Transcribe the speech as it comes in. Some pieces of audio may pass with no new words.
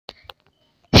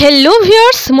Hello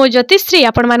viewers मो ज्योतिश्री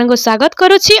आपण मानक स्वागत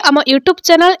करुच्ची आम यूट्यूब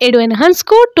चैनल एडु एनहांस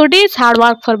को today's hard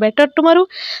work for better tomorrow.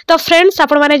 तो फ्रेंड्स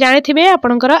आपण माने जानिथिबे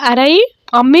आपणकर आरआई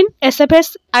अमीन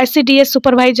SFS ICDS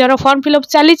supervisor form fill up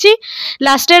चली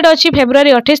लास्ट डेट अच्छी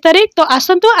फेब्रुआरी 28 तारीख। तो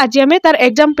आसतु आज आम तार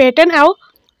एग्जाम पैटर्न आउ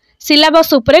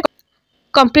सिलेबस उपरे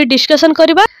कंप्लीट डिस्कशन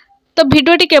करबा। तो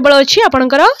भिडियोटी केवल अच्छी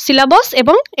आपणकर सिलेबस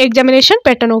एवं एग्जामिनेशन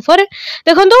पैटर्न उपर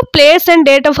देखंतु place and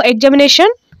date of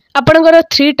examination आपणकर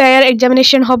 3 टायर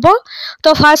एग्जामिनेशन हम।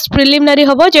 तो फास्ट प्रिलिमिनरी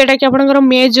हम जेटा कि आपणकर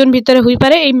मे जून भितर हुई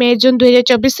पारे ए मे जून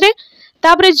 2024 रे।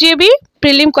 तापरे जे भी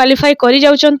प्रिलिम क्वालिफाई करि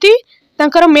जाउचंती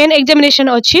तांकर मेन एग्जामिनेशन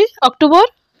अच्छी अक्टोबर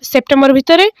सेप्टेम्बर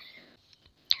भितर।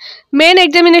 मेन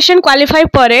एग्जामिनेशन क्वालिफाई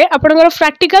परे आपणकर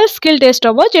प्रैक्टिकल स्किल टेस्ट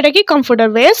हम जेटा कि कंप्यूटर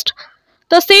बेस्ड।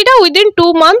 तो सेटा within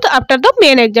 2 month after the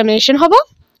main examination हम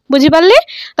बुझी पाले।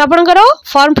 तो आपणकर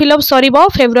फॉर्म फिलअप सरीबो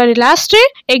फेब्रुआरी लास्ट रे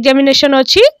एग्जामिनेशन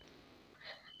अच्छी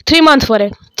 3 मंथ पर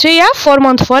 3 या 4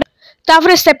 मंथ पर।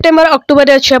 तापर सेप्टेम्बर अक्टोबर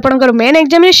अच्छी आपणकर मेन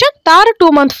एग्जामिनेशन तार 2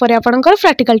 मंथ पर आपणकर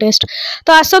प्रैक्टिकल टेस्ट।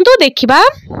 तो आसंतु देखिबा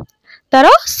तार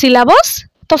सिलेबस।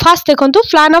 तो फास्ट देखंतु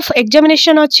प्लान ऑफ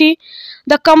एग्जामिनेशन अच्छी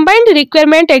the combined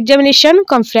requirement examination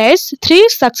comprise 3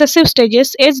 successive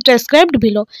stages as described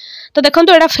below. तो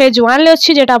देखंतु एटा फेज 1 ले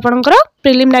अच्छी जेटा आपणकर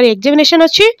प्रिलिमिनरी एग्जामिनेशन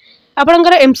अच्छी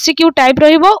आपणकर एमसीक्यू टाइप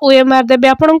रहिबो ओएमआर देबे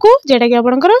आपणको जेटा कि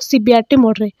आपणकर सीबीआरटी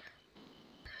मोड रे।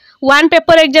 1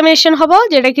 पेपर एग्जामिनेशन हम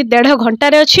जेटा कि 1.5 घंटा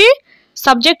रे अच्छी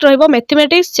सब्जेक्ट रहिबो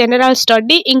mathematics general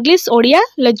study English Odia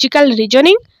logical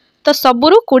reasoning. तो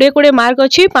सबुरु 20 मार्क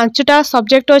अच्छी 5टा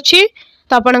सब्जेक्ट अच्छी।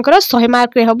 तो आपणकर 100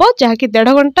 मार्क रे हबो जहा कि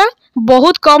 1.5 घंटा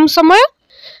बहुत कम समय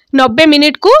 90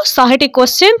 मिनिट को 100टी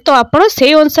क्वेश्चन। तो आपण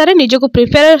से अनुसार निजको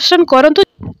प्रिपरेशन करंतु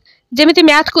जेमिति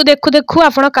मैथ को देखु देखु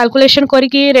आपण कैलकुलेशन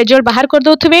करके रिजल्ट बाहर कर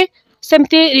दोथबे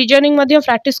सेमति रीजनिंग मध्ये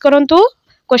प्रैक्टिस करंतु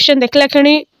क्वेश्चन देखला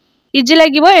खणी इजी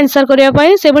लगे आंसर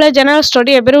करने से भाई जनरल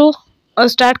स्टडी एवं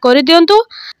स्टार्ट कर दिंतु।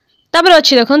 तापर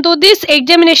अच्छी देखो this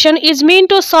examination is mean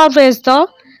to serve as the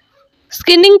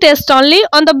screening test only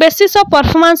on the basis of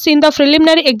performance in the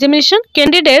preliminary examination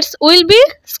candidates will be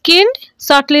screened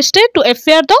shortlisted to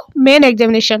affair the main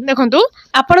examination. देखो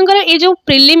आपणकर ये जो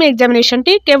prelim examination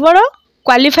T केवल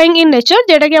qualifying in nature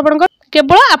जेटा कि आपणकर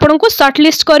केवल आपण को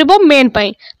शॉर्टलिस्ट करबो मेन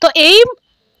पाई। तो यही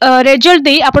रिजल्ट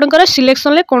दे आपणकर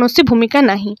सिलेक्शन ले कोनोसी भूमिका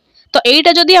नाही। तो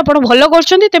यहीटा जदि आप भल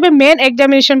कर main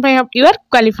examination you are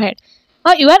qualified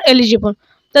और यू आर एलिजिबल।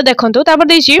 तो देखो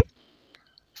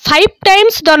 5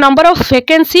 times the number of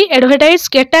vacancy advertise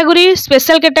category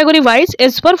special category wise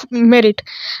as per merit.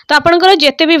 तो आपंकर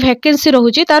जिते भी वैकेंसी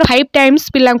रोचे तार 5 टाइम्स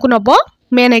पिला नब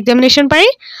मेन एग्जामिनेशन।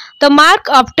 तो mark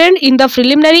obtained in the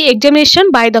preliminary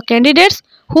examination by the candidates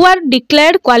who are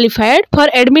declared qualified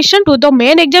for admission to the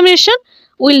main examination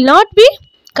will not be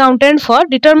counted for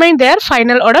determine there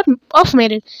final order of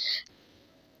merit.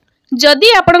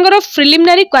 जदि आपणकर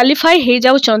preliminary qualify हो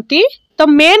जाउचंती तो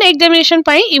main examination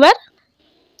pi you are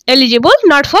eligible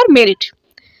not for merit.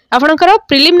 आपणकर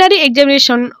preliminary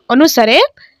examination अनुसार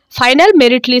final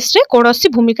merit list रे कोनोसी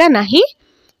भूमिका नाही।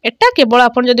 एटा केवल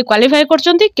आपण जदि क्वालिफाई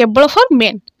करचंती केवल फॉर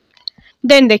मेन।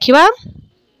 देन देखिबा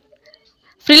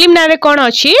प्रिलिमिनरी कोन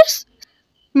अछि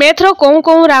मैथ रो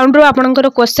को राउंड रो आपणकर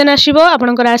क्वेश्चन आसीबो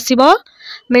आपणकर आसीबो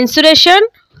मेंसुरेशन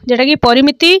जेटा कि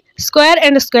परिमिति स्क्वायर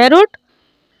एंड स्क्वायर रूट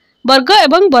वर्ग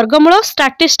एवं वर्गमूल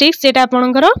स्टैटिस्टिक्स जेटा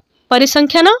आपणकर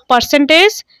परिसंख्यान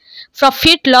percentage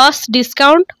profit loss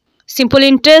discount simple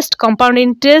interest compound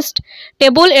interest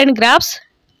table and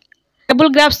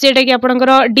graphs जेटा कि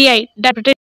आपणकर DI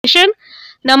data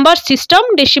number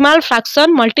system decimal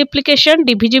fraction multiplication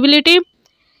divisibility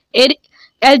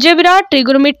algebra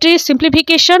trigonometry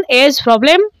सिंप्लिफिकेशन as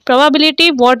problem probability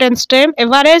word and stem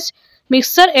average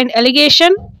mixture and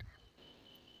allegation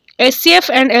HCF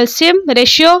and LCM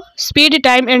ratio speed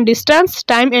time and distance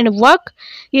time and work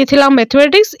ये थिला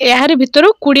mathematics यार भितर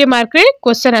 20 mark रे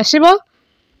question आसीबो।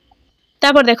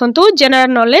 तापर देखंतु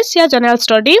general knowledge या general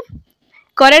study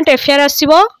current affair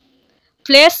आसीबो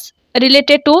place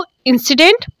related to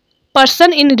incident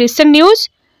person in recent news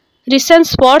recent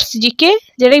sports GK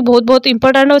जेटा बहुत बहुत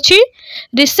इंपोर्टेंट अच्छी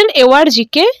रिसेंट अवार्ड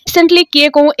जीके रिसेंटली किए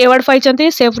को अवार्ड पाई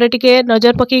से टिके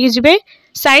नजर पकई जी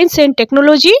साइंस एंड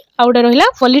टेक्नोलॉजी आउटे रहा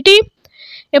पॉलिटी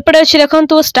एपटे अच्छी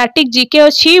देखो स्टैटिक जीके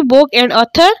अच्छी book and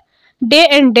author day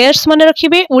and dates मन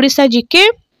रखिए Odisha GK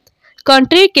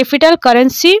country capital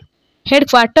currency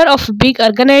headquarter of big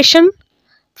organisation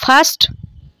fast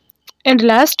and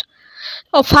last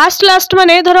और फास्ट लास्ट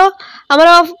माने धरो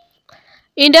हमर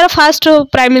इंडिया फास्ट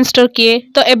प्राइम मिनिस्टर किए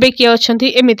तो एबे किए अच्छी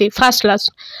एमती fast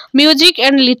last music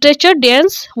and literature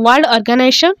dance world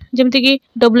organisation जमती कि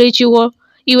WHO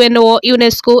यूएनओ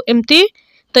यूनेस्को एमती।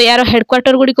 तो यार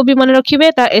हेडक्वार्टर गुड़ी को भी मन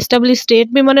रखिए तार एस्टाब्लिश डेट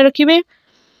भी मन रखिए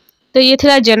तो ये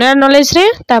थिला जनरल नॉलेज रे।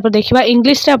 तापर देखिबा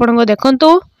इंग्लिश रे आपन को देखंतु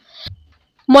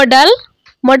मॉडल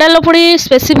मॉडल पुणी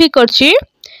स्पेसिफिक करछि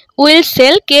will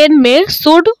sell can may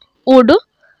should would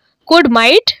could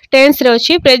might tense रे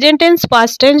अछि present tense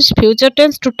past tense future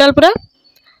tense total पूरा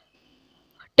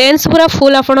टेंस पूरा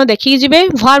फुल आपन देखि जिवे।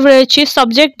 वर्ब रे अछि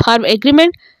subject verb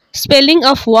agreement spelling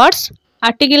of words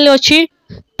article अछि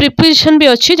प्रीपोजिशन भी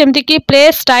अछि जेमति कि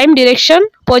place time direction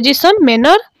position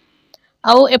manner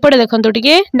आउ एपटे देखंतु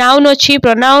टिके नाउन अछि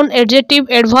pronoun adjective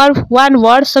adverb one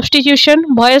word substitution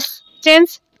voice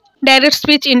change direct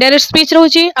speech indirect speech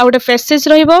रहउची आउटे faces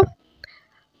रहिबो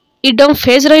इडम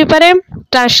फेज रहि पारे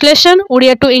translation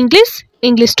Odia to English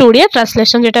English to Odia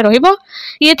translation जेटा रहिबो।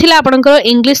 ये थिला आपनकर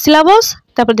इंग्लिश सिलेबस।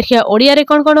 तापर देखिया ओडिया रे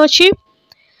कोन कोन अछि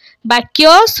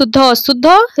वाक्य शुद्ध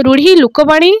अशुद्ध रूढ़ी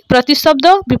लोकवाणी प्रतिशब्द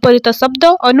विपरीत शब्द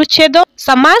अनुच्छेद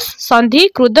समास संधि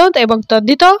कृदंत एवं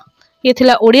तद्धित। ये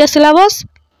थिला ओडिया सिलेबस।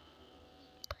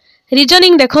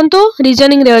 रीजनिंग देखंतु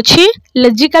रीजनिंग रे अछि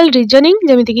लॉजिकल रीजनिंग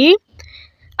जेमिति कि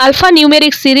alpha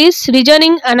numeric series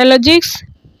reasoning एनालॉजिक्स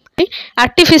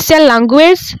artificial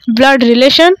language blood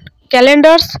relation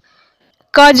calendars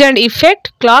cause and effect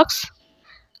clocks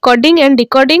coding and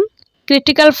decoding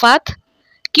critical path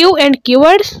Q and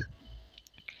keywords.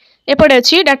 एपटे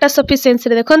अछि डाटा सफिशिएंसी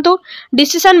रे देखंतु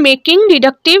decision making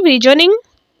deductive reasoning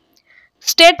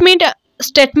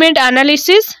statement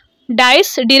analysis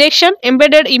dice direction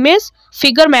embedded image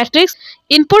figure matrix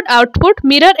input output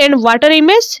mirror and water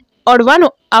image odd one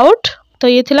out. तो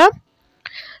ये थिला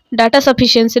data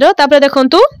sufficiency रो। तापर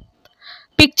देखंतु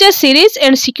picture series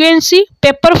and सीक्वेंसी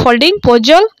paper folding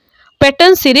puzzle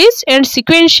pattern series and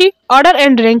सीक्वेंसी order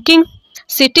and ranking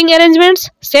seating arrangements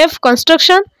safe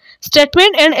construction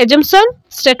statement and assumption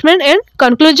statement and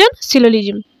conclusion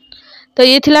syllogism. तो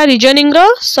ये थिला reasoning रो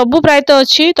सब प्रायत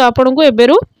अछि। तो आपन को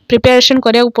एबेरु प्रिपरेशन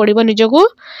करिया पड़िबो निजको।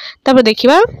 तापर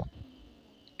देखिबा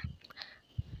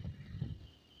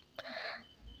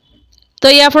तो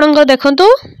ये आपन को देखंतु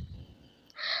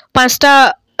पांचटा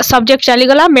सब्जेक्ट चली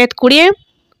गला मैथ 20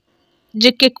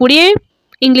 जीके 20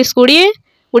 इंग्लिश 20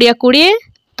 उड़िया 20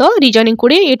 तो रीजनिंग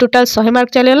 20 ये टोटल 100 मार्क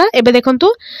चली गला। एबे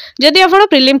देखंतु जदि आपन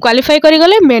प्रीलिम क्वालिफाई करि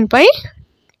गले मेन पई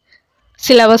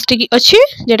सिलेबस टी अछि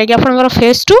जेटा कि आपन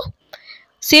फेज 2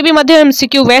 सी भी मध्य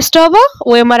एमसीक्यू वेस्ट हबो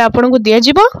ओएमआर आपन को दिया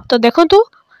जिवो। तो देखंतु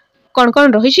कोन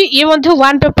कोन रहि छि ये मध्य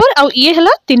वन पेपर आ ये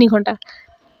हला 3 घंटा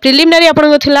प्रिलिमिनरी आपन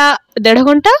को थिला 1.5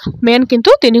 घंटा मेन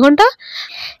किंतु 3 घंटा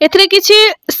एथरे किछि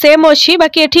सेम अछि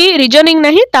बाकी एठी रीजनिंग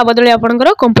नाही ता बदले आपन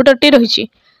को कंप्यूटर टी रहि छि।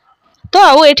 तो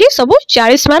आउ एठी सब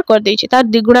 40 मार्क कर दै छि तार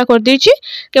द्विगुणा कर दै छि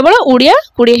केवल उड़िया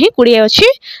 20 ही 20 अछि।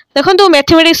 देखंतु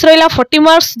मैथमेटिक्स रहिला 40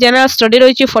 मार्क्स जनरल स्टडी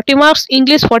रहि छि 40 मार्क्स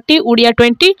इंग्लिश 40 उड़िया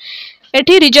 20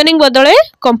 एठी रीजनिंग बदले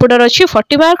कंप्यूटर अछि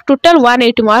 40 मार्क टोटल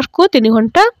 180 मार्क को 3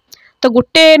 घंटा। तो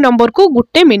गुटे नंबर को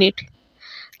गुटे minute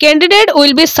candidate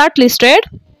will be short listed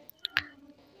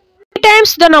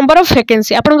times the number of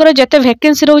vacancy आपनकर जते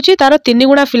वैकेंसी रहउची तार 3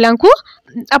 गुणा पिला को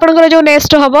आपनकर जो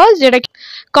नेक्स्ट हबो जेटा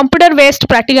कंप्यूटर बेस्ड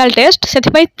प्रैक्टिकल टेस्ट सेति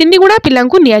पई 3 गुणा पिला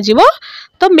को निया जिवो।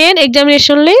 तो मेन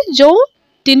एग्जामिनेशन ले जो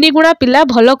 3 गुणा पिला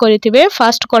भलो करिथिबे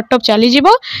फास्ट कट ऑफ चली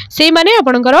जिवो सेई माने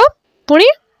आपनकर पुनी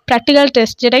प्रैक्टिकल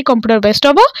टेस्ट जेटा कंप्यूटर बेस्ड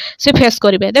हबो से फेस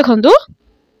करिवे। देखंतु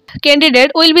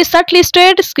candidate will be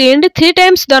shortlisted screened 3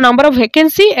 times the number of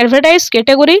vacancy advertised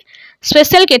category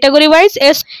special category wise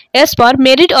as per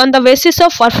merit on the basis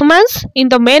of performance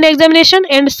in the main examination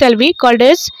and shall be called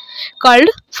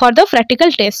for the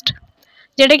practical test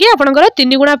जेटा कि आपनकर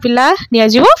 3 गुणा पिला निया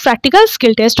जिवो practical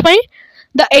skill test पई।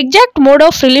 the exact mode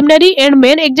of preliminary and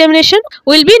main examination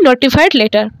will be notified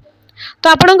later। तो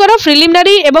आपनकर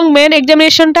preliminary एवं मेन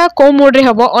एग्जामिनेशन टा को मोड रे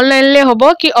हबो ऑनलाइन ले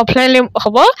हबो कि ऑफलाइन ले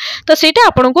हबो तो सेटा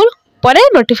आपनको परे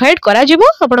नोटिफाइड करा जिवो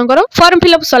आपनकर फॉर्म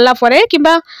फिलअप सल्ला परे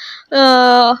किबा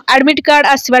एडमिट कार्ड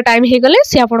आसीबा टाइम हे गले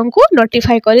से आपनको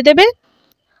नोटिफाई करि देबे।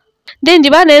 देन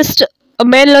जिबा नेक्स्ट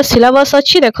मेन लो सिलेबस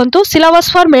अछि देखंतु syllabus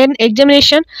for main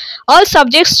examination all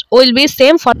subjects will be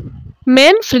same for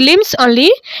main prelims only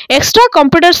extra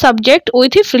computer subject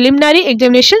with preliminary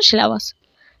examination syllabus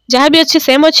जहाँ भी अच्छी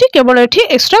सेम अच्छी केवल एठी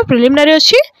एक्स्ट्रा प्रिलिमिनरी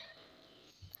अच्छी।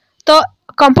 तो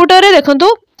कंप्यूटर रे देखंतु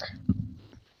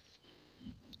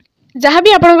जहाँ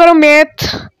भी आपनकर मैथ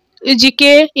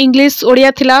जीके इंग्लिश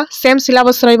ओडिया थिला सेम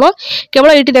सिलेबस रहइबो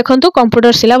केवल एठी देखंतु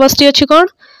कंप्यूटर सिलेबस टी अछि कोन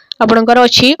आपनकर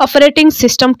अछि operating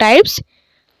system types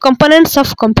components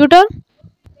of computer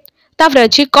तापर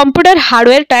अछि computer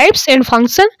hardware types and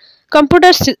function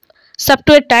computer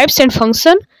software types and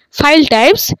function file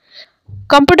types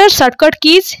computer shortcut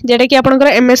keys जेटा कि आपनकर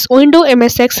MS window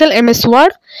MS Excel MS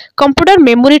word computer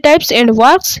memory types and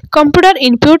works computer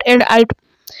input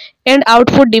and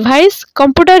output device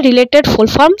computer related full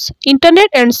forms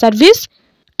internet and service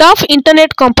top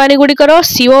internet company गुड़िकर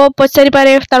CO पचारि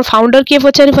पारे, तार founder किए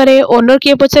पचारि पारे, owner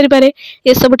किए पचारि पारे,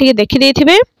 ये सब टिके देखि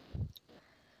देथिबे।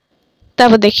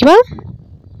 तापर देखिबा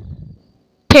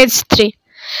फेज 3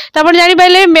 तापर जानि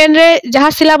पाइले मेन रे जहा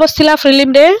सिलेबस थिला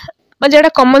प्रिलिम रे जेटा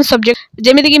कॉमन सब्जेक्ट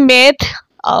जेमिति कि मैथ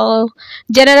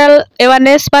जनरल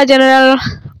अवेयरनेस बा जनरल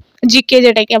जीके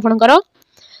जेटा कि आपनकर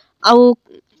आउ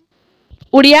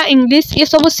उड़िया इंग्लिश ये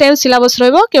सब सेम सिलेबस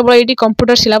रहइबो, केवल एटी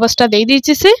कंप्यूटर सिलेबस टा देई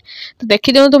दिछि से। तो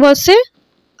देखि देउ तो भलसे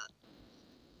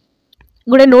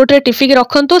गुडे नोट रे टिफिक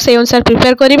रखंतु, से अनुसार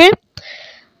प्रिपेयर करिवे।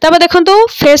 तब देखंतु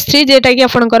फेज 3 जेटा कि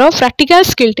आपनकर practical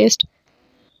skill test.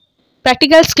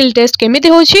 Practical skill test केमिति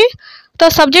होछि, तो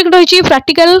सब्जेक्ट रहिछि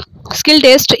प्रैक्टिकल स्किल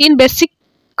टेस्ट इन बेसिक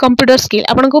कंप्यूटर स्किल।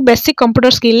 आपन को बेसिक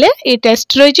कंप्यूटर स्किल ले ए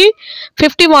टेस्ट रहिछि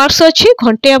 50 मार्क्स अछि,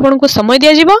 घंटे आपन को समय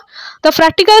दिया जिवो। तो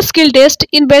practical skill test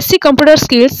in basic computer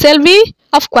skill shall be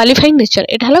of qualifying nature,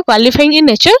 एटा हला क्वालिफाइंग इन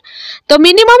नेचर। तो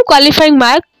minimum qualifying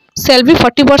mark shall be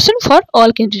 40% for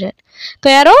all candidate. तो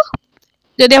यारो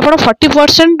जदि आपण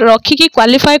 40% रखी की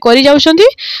क्वालिफाई करि जाउछंती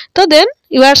तो then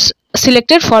you are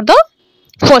selected for the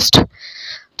post.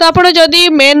 तो आपण जदि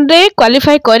मेन रे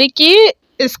क्वालिफाई करी की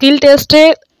स्किल टेस्ट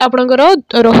रे आपनकर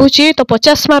रहुची तो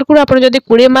 50 मार्क रु आपण जदि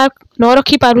 20 मार्क न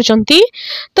रखी पारुचंती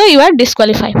तो यू आर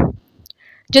डिस्क्वालिफाई।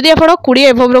 जदि आपण 20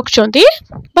 एबव रखुचंती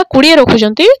बा 20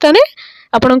 रखुचंती तने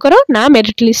आपनकर ना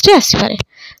मेरिट लिस्ट रे आसी पारे।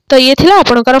 तो ये थिला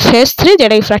आपनकर फेज 3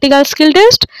 जेडा प्रैक्टिकल स्किल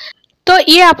टेस्ट। तो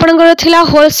ये आपनकर थिला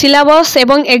होल सिलेबस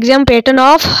एवं exam pattern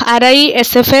of RI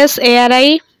SFS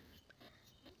ARY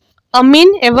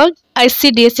अमीन एवं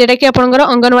आईसीडीएस जेटा कि आपनकर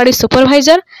अंगनवाड़ी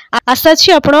सुपरवाइजर। आशा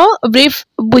छी आपण ब्रीफ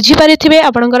बुझी पारिथिबे,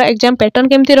 आपनकर एग्जाम पैटर्न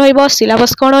केमती रहइबो,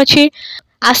 सिलेबस कोन अछि।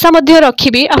 आशा मध्य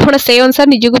रखिबी आपण से अनुसार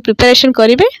निजको प्रिपरेशन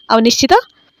करिवे आ निश्चित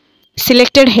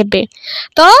सिलेक्टेड हेबे।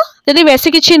 तो यदि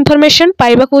बेसिक किछि इन्फॉर्मेशन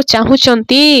पाइबा को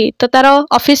चाहुचंती तो तार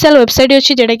ऑफिशियल वेबसाइट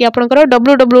अछि जेटा कि आपनकर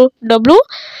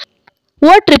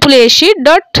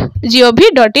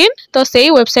www.waaac.gov.in। तो सेही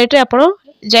वेबसाइट रे आपण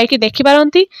जाइकी देखि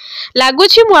पारंती।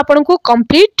 लागुछि मु आपनको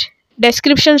कंप्लीट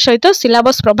डिस्क्रिप्शन सहित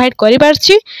सिलेबस प्रोवाइड करि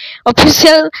पारछि।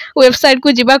 ऑफिशियल वेबसाइट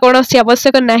को जिबा कोनोसी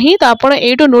आवश्यक नाही, तो आपण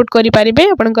एटू नोट करि पारिबे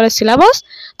आपनकर सिलेबस।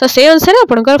 तो से अनुसार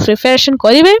आपनकर प्रिपरेशन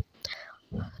करिवे।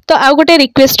 तो आ गोटे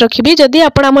रिक्वेस्ट रखिबी, जदि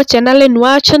आपण हम चैनल ले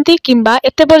नुआ अछंती किंबा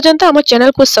एते पर्यंत हम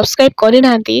चैनल को सब्सक्राइब करि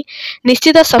नाहंती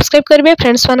निश्चित सब्सक्राइब करिवे,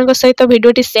 फ्रेंड्स मानक सहित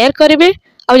वीडियोटी शेयर करिवे।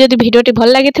 आ जदि वीडियोटी भल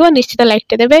लागिथिबो निश्चित लाइक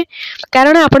टे देबे,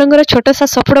 कारण आपनकर छोटा सा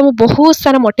सपोर्ट मु बहुत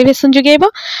सारा मोटिवेशन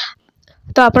जुगेबो।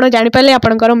 तो आपण जानि पाले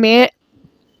आपनकर मे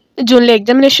जून ले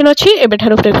एग्जामिनेशन अछि, एबे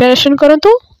थारो प्रिपरेशन करंतु।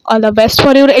 All the best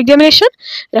for your examination.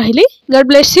 रहिली, God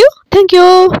bless you, thank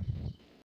you.